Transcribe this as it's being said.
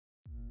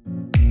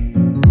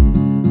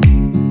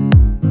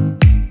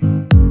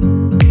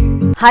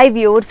Hi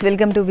viewers,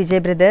 welcome to Vijay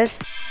Brothers.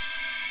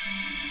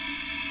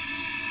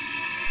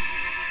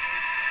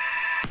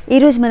 ఈ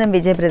రోజు మనం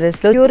విజయ్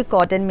బ్రదర్స్ లో ప్యూర్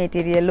కాటన్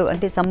మెటీరియల్ లో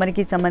అంటే సమ్మర్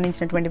కి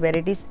సంబంధించినటువంటి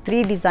వెరైటీస్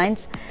 3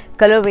 డిజైన్స్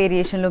కలర్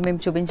వేరియేషన్ లో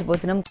మేము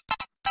చూపించబోతున్నాం.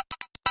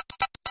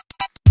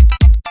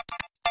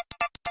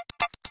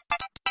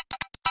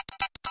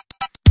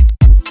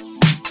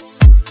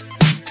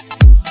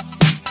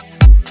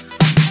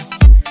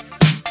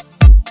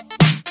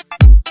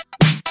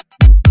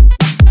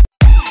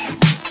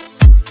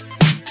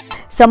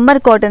 సమ్మర్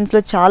కాటన్స్ లో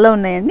చాలా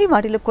ఉన్నాయండి.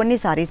 వాటిలో కొన్ని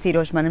సారీస్ ఈ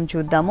రోజు మనం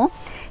చూద్దాము.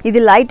 ఇది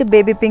లైట్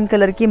బేబీ పింక్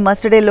కలర్ కి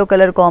మస్టర్డ్ ఎల్లో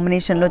కలర్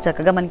కాంబినేషన్ లో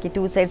చక్కగా మనకి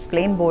 2 sides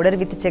plain border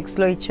with checks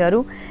లో ఇచ్చారు.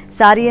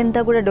 సారీ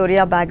అంతా కూడా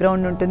డోరియా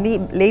బ్యాక్గ్రౌండ్ ఉంటుంది.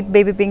 లైట్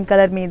బేబీ పింక్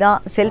కలర్ మీద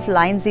సెల్ఫ్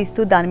లైన్స్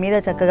ఇస్తూ దాని మీద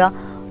చక్కగా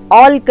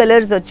ఆల్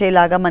కలర్స్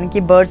వచ్చేలాగా మనకి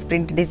బర్డ్స్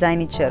ప్రింట్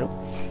డిజైన్ ఇచ్చారు.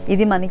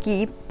 ఇది మనకి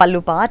పళ్ళు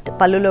పార్ట్.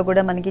 పళ్ళులో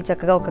కూడా మనకి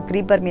చక్కగా ఒక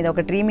క్రీపర్ మీద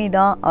ఒక ట్రీ మీద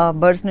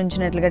బర్డ్స్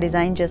నుంచినట్లుగా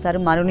డిజైన్ చేశారు.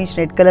 మరూనిష్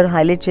రెడ్ కలర్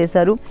హైలైట్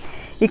చేశారు.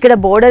 ఇక్కడ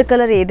బోర్డర్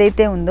కలర్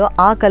ఏదైతే ఉందో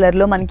ఆ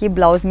కలర్లో మనకి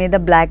బ్లౌజ్ మీద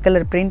black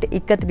colour print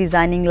ikat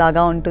designing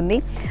లాగా ఉంటుంది.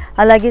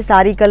 అలాగే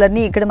సారీ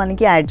కలర్ని ఇక్కడ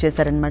మనకి యాడ్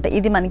చేశారనమాట.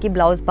 ఇది మనకి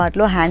బ్లౌజ్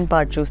పార్ట్లో హ్యాండ్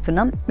పార్ట్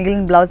చూస్తున్నాం.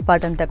 మిగిలిన బ్లౌజ్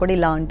పార్ట్ అంతా కూడా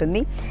ఇలా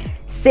ఉంటుంది.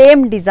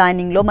 సేమ్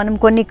డిజైనింగ్లో మనం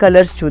కొన్ని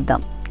కలర్స్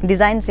చూద్దాం.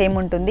 డిజైన్ సేమ్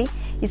ఉంటుంది.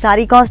 ఈ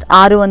సారీ కాస్ట్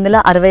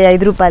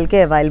 665 రూపాయలకే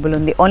అవైలబుల్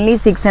ఉంది. Only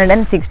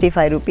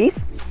 665 rupees.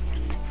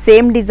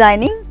 Same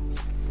designing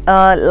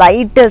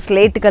light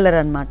slate colour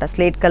అనమాట.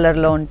 స్లేట్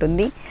కలర్లో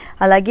ఉంటుంది.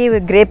 అలాగే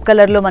గ్రేప్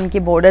కలర్లో మనకి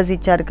బోర్డర్స్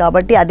ఇచ్చారు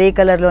కాబట్టి అదే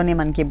కలర్లోనే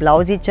మనకి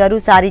బ్లౌజ్ ఇచ్చారు.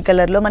 సారీ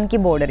కలర్లో మనకి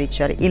బోర్డర్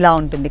ఇచ్చారు. ఇలా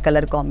ఉంటుంది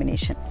కలర్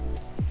కాంబినేషన్.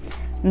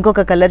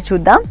 ఇంకొక కలర్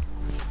చూద్దాం.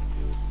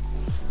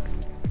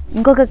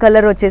 ఇంకొక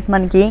కలర్ వచ్చేసి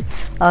మనకి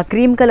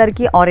క్రీమ్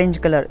కలర్కి orange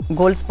colour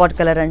gold spot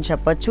colour అని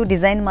చెప్పొచ్చు.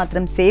 డిజైన్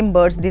మాత్రం సేమ్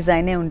బర్డ్స్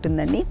డిజైనే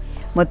ఉంటుందండి.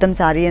 మొత్తం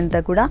సారీ అంతా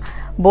కూడా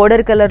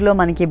బోర్డర్ కలర్లో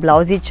మనకి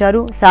బ్లౌజ్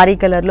ఇచ్చారు. సారీ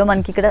కలర్లో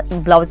మనకి ఇక్కడ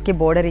బ్లౌజ్కి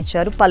బోర్డర్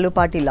ఇచ్చారు. పళ్ళు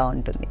పాటు ఇలా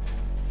ఉంటుంది.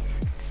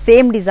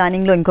 సేమ్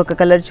డిజైనింగ్లో ఇంకొక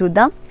కలర్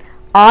చూద్దాం.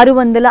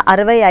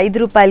 665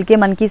 రూపాయలకే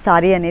మనకి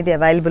సారీ అనేది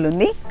అవైలబుల్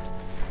ఉంది.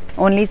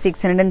 Only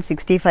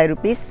 665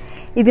 rupees.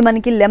 ఇది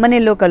మనకి lemon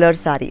yellow colour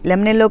sorry.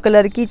 Lemon yellow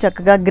కలర్కి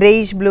చక్కగా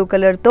గ్రేయిష్ బ్లూ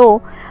కలర్తో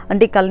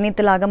అంటే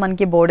కల్నీతలాగా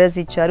మనకి బోర్డర్స్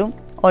ఇచ్చారు.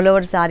 ఆల్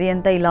ఓవర్ సారీ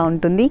అంతా ఇలా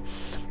ఉంటుంది.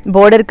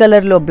 బోర్డర్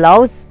కలర్లో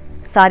బ్లౌజ్,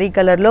 సారీ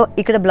కలర్లో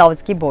ఇక్కడ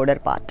బ్లౌజ్కి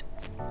బోర్డర్ పార్ట్.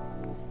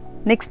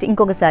 నెక్స్ట్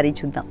ఇంకొక సారీ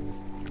చూద్దాం.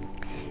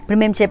 ఇప్పుడు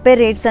మేము చెప్పే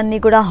రేట్స్ అన్నీ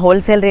కూడా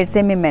హోల్సేల్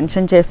రేట్సే మేము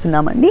మెన్షన్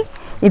చేస్తున్నామండి.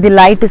 ఇది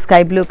light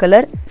sky blue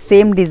colour.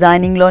 Same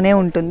డిజైనింగ్లోనే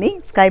ఉంటుంది.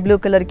 స్కై బ్లూ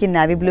కలర్కి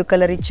నేవీ బ్లూ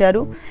కలర్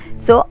ఇచ్చారు.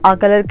 సో ఆ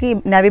కలర్కి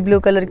నేవీ బ్లూ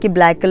కలర్కి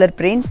బ్లాక్ కలర్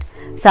ప్రింట్.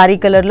 సారీ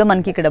కలర్లో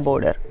మనకి ఇక్కడ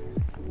బోర్డర్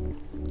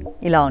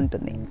ఇలా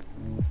ఉంటుంది.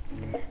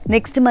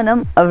 నెక్స్ట్ మనం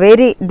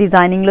వేరే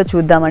డిజైనింగ్లో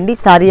చూద్దామండి.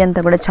 సారీ అంతా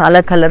కూడా చాలా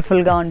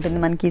కలర్ఫుల్గా ఉంటుంది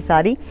మనకి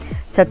సారీ.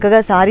 చక్కగా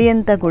సారీ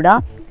అంతా కూడా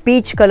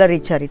పీచ్ కలర్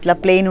ఇచ్చారు. ఇట్లా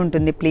ప్లెయిన్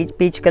ఉంటుంది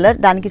పీచ్ కలర్.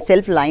 దానికి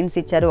సెల్ఫ్ లైన్స్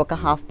ఇచ్చారు ఒక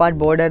హాఫ్ పార్ట్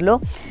బోర్డర్లో.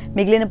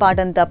 మిగిలిన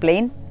పార్ట్ అంతా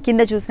ప్లెయిన్.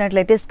 కింద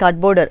చూసినట్లయితే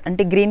స్కర్ట్ బోర్డర్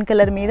అంటే గ్రీన్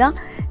కలర్ మీద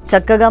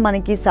చక్కగా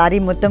మనకి సారీ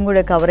మొత్తం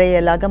కూడా కవర్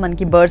అయ్యేలాగా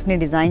మనకి బర్డ్స్ని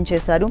డిజైన్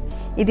చేశారు.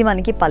 ఇది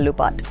మనకి పళ్ళు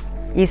పార్ట్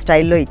ఈ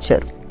స్టైల్లో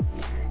ఇచ్చారు.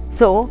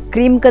 సో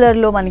క్రీమ్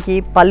కలర్లో మనకి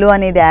పళ్ళు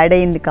అనేది యాడ్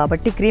అయ్యింది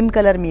కాబట్టి క్రీమ్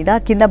కలర్ మీద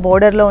కింద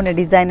బోర్డర్లో ఉన్న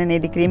డిజైన్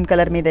అనేది క్రీమ్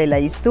కలర్ మీద ఇలా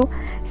ఇస్తూ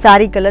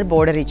సారీ కలర్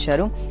బోర్డర్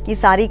ఇచ్చారు. ఈ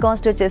సారీ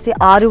కాస్ట్ వచ్చేసి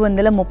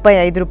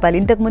 635 రూపాయలు.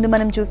 ఇంతకుముందు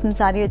మనం చూసిన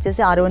సారీ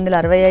వచ్చేసి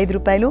 665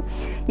 రూపాయలు.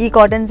 ఈ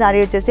కాటన్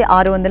సారీ వచ్చేసి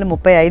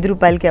 635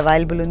 రూపాయలకి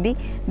అవైలబుల్ ఉంది.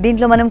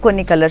 దీంట్లో మనం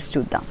కొన్ని కలర్స్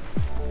చూద్దాం.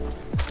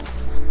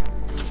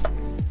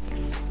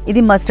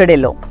 ఇది మస్టర్డ్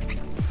ఎల్లో.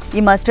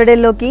 ఈ మస్టర్డ్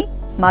ఎల్లోకి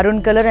maroon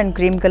colour and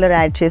cream colour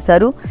add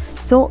చేశారు.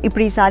 సో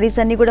ఇప్పుడు ఈ సారీస్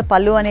అన్నీ కూడా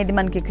పళ్ళు అనేది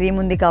మనకి క్రీమ్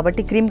ఉంది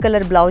కాబట్టి క్రీమ్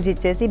కలర్ బ్లౌజ్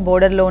ఇచ్చేసి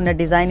బోర్డర్లో ఉన్న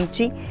డిజైన్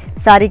ఇచ్చి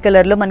సారీ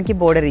కలర్లో మనకి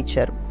బోర్డర్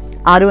ఇచ్చారు.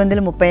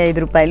 635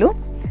 రూపాయలు.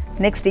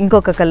 నెక్స్ట్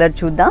ఇంకొక కలర్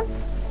చూద్దాం.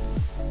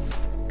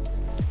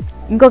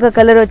 ఇంకొక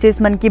కలర్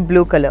వచ్చేసి మనకి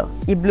బ్లూ కలర్.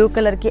 ఈ బ్లూ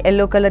కలర్కి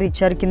ఎల్లో కలర్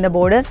ఇచ్చారు కింద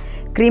బోర్డర్.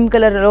 క్రీమ్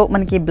కలర్లో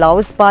మనకి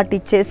బ్లౌజ్ పార్ట్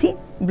ఇచ్చేసి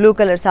బ్లూ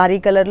కలర్ సారీ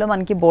కలర్లో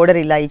మనకి బోర్డర్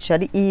ఇలా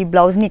ఇచ్చారు. ఈ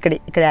బ్లౌజ్ని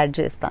ఇక్కడ యాడ్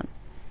చేస్తాను.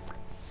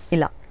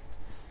 ఇలా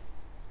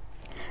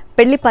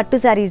పెళ్లి పట్టు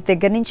శారీస్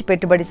దగ్గర నుంచి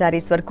పెట్టుబడి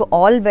శారీస్ వరకు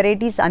ఆల్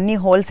వెరైటీస్ అన్ని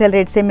హోల్సేల్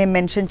రేట్సే మేము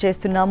మెన్షన్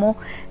చేస్తున్నాము.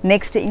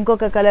 నెక్స్ట్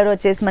ఇంకొక కలర్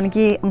వచ్చేసి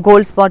మనకి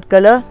gold spot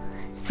colour.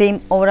 Same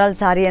overall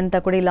sari అంతా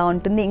కూడా ఇలా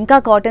ఉంటుంది. ఇంకా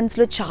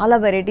కాటన్స్లో చాలా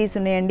వెరైటీస్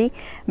ఉన్నాయండి.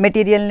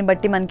 మెటీరియల్ని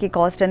బట్టి మనకి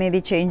కాస్ట్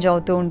అనేది చేంజ్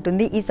అవుతూ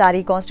ఉంటుంది. ఈ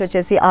శారీ కాస్ట్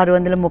వచ్చేసి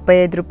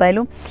 635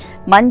 రూపాయలు.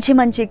 మంచి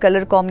మంచి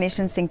కలర్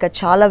కాంబినేషన్స్ ఇంకా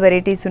చాలా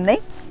వెరైటీస్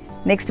ఉన్నాయి.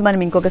 నెక్స్ట్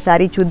మనం ఇంకొక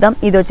శారీ చూద్దాం.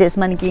 ఇది వచ్చేసి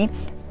మనకి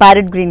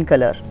parrot green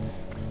colour.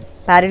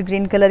 Parrot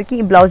green కలర్కి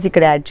బ్లౌజ్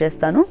ఇక్కడ యాడ్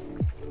చేస్తాను.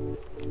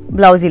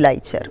 బ్లౌజ్ ఇలా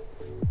ఇచ్చారు.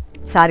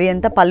 సారీ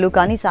అంతా పళ్ళు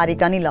కానీ సారీ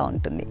కానీ ఇలా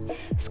ఉంటుంది.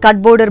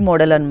 స్కర్ట్ బోర్డర్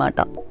మోడల్ అనమాట.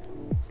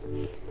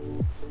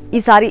 ఈ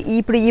సారీ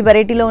ఇప్పుడు ఈ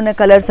వెరైటీలో ఉన్న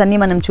కలర్స్ అన్నీ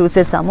మనం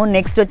చూసేసాము.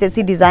 నెక్స్ట్ వచ్చేసి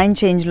డిజైన్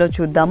చేంజ్లో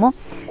చూద్దాము.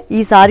 ఈ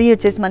సారీ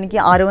వచ్చేసి మనకి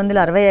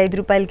 665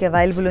 రూపాయలకి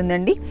అవైలబుల్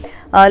ఉందండి.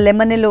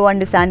 Lemon yellow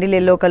and sandal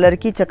yellow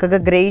కలర్కి చక్కగా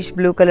గ్రేయిష్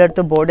బ్లూ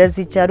కలర్తో బోర్డర్స్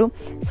ఇచ్చారు.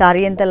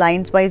 సారీ అంతా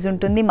లైన్స్ వైజ్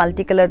ఉంటుంది.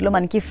 మల్టీ కలర్లో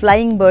మనకి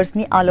ఫ్లయింగ్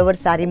బర్డ్స్ని ఆల్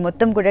ఓవర్ సారీ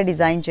మొత్తం కూడా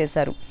డిజైన్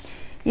చేశారు.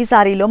 ఈ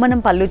సారీలో మనం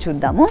పళ్ళు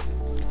చూద్దాము.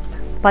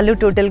 పళ్ళు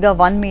టోటల్గా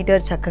 1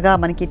 మీటర్ చక్కగా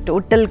మనకి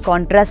టోటల్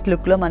కాంట్రాస్ట్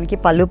లుక్లో మనకి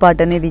పళ్ళు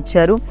పార్ట్ అనేది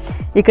ఇచ్చారు.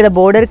 ఇక్కడ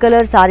బోర్డర్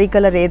కలర్ సారీ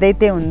కలర్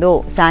ఏదైతే ఉందో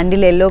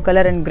sandal yellow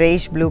colour and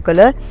greyish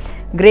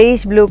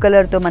blue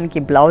కలర్తో మనకి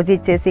బ్లౌజ్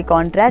ఇచ్చేసి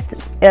కాంట్రాస్ట్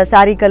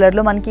సారీ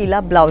కలర్లో మనకి ఇలా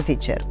బ్లౌజ్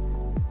ఇచ్చారు,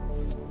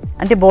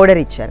 అంటే బోర్డర్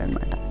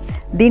ఇచ్చారనమాట.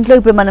 దీంట్లో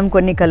ఇప్పుడు మనం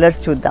కొన్ని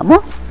కలర్స్ చూద్దాము.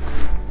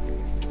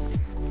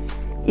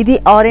 ఇది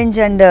orange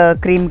and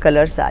cream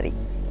colour sorry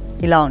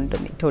ఇలా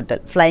ఉంటుంది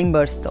టోటల్ ఫ్లయింగ్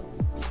బర్డ్స్తో.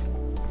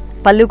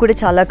 పళ్ళు కూడా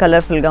చాలా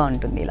కలర్ఫుల్గా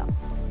ఉంటుంది ఇలా.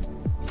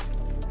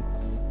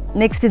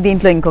 నెక్స్ట్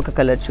దీంట్లో ఇంకొక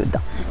కలర్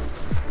చూద్దాం,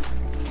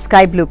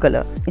 స్కై బ్లూ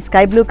కలర్. ఈ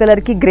స్కై బ్లూ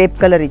కలర్కి గ్రేప్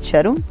కలర్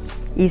ఇచ్చారు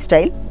ఈ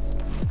స్టైల్.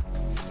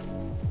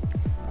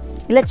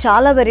 ఇలా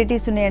చాలా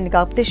వెరైటీస్ ఉన్నాయండి,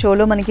 కాకపోతే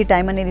షోలో మనకి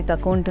టైం అనేది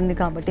తక్కువ ఉంటుంది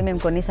కాబట్టి మేము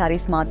కొన్ని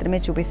సారీస్ మాత్రమే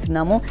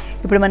చూపిస్తున్నాము.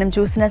 ఇప్పుడు మనం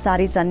చూసిన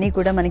సారీస్ అన్నీ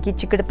కూడా మనకి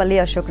చిక్కడపల్లి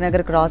అశోక్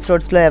నగర్ క్రాస్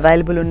రోడ్స్లో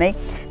అవైలబుల్ ఉన్నాయి.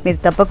 మీరు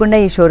తప్పకుండా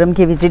ఈ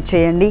షోరూమ్కి విజిట్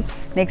చేయండి.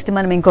 నెక్స్ట్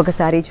మనం ఇంకొక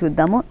సారీ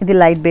చూద్దాము. ఇది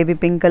లైట్ బేబీ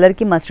పింక్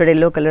కలర్కి మస్టర్డ్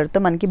ఎల్లో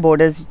కలర్తో మనకి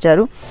బోర్డర్స్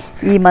ఇచ్చారు.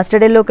 ఈ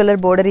మస్టర్డ్ ఎల్లో కలర్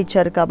బోర్డర్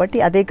ఇచ్చారు కాబట్టి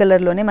అదే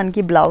కలర్లోనే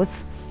మనకి బ్లౌజ్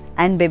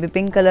అండ్ బేబీ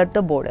పింక్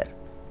కలర్తో బోర్డర్.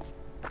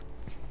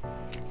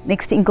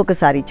 నెక్స్ట్ ఇంకొక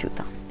సారీ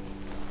చూద్దాం.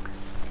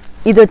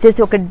 ఇది వచ్చేసి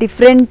ఒక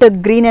different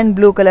green and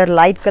blue colour,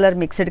 light colour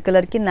mixed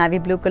కలర్కి నావీ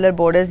బ్లూ కలర్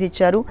బోర్డర్స్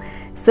ఇచ్చారు.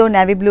 సో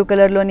నావీ బ్లూ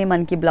కలర్లోని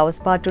మనకి బ్లౌజ్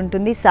పార్ట్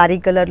ఉంటుంది, సారీ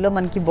కలర్లో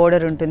మనకి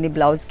బోర్డర్ ఉంటుంది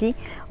బ్లౌజ్కి.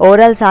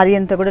 ఓవరాల్ సారీ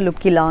అంతా కూడా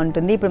లుక్ ఇలా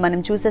ఉంటుంది. ఇప్పుడు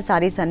మనం చూసే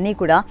సారీస్ అన్నీ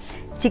కూడా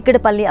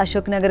చిక్కడపల్లి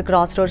అశోక్ నగర్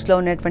క్రాస్ రోడ్స్లో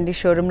ఉన్నటువంటి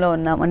షోరూంలో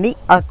ఉన్నామండి.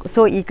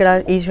 సో ఇక్కడ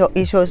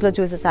ఈ షోస్లో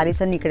చూసే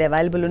సారీస్ అన్నీ ఇక్కడ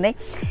అవైలబుల్ ఉన్నాయి.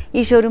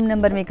 ఈ షోరూమ్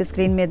నెంబర్ మీకు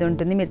స్క్రీన్ మీద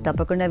ఉంటుంది, మీరు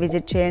తప్పకుండా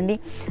విజిట్ చేయండి.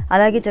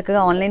 అలాగే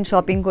చక్కగా ఆన్లైన్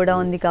షాపింగ్ కూడా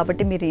ఉంది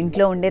కాబట్టి మీరు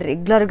ఇంట్లో ఉండే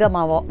రెగ్యులర్గా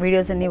మా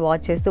వీడియోస్ అన్ని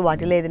వాచ్ చేస్తూ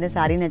వాటిలో ఏదైనా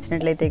సారీ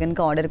నచ్చినట్లయితే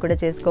కనుక ఆర్డర్ కూడా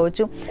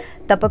చేసుకోవచ్చు.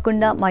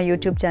 తప్పకుండా మా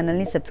యూట్యూబ్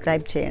ఛానల్ని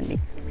సబ్స్క్రైబ్ చేయండి.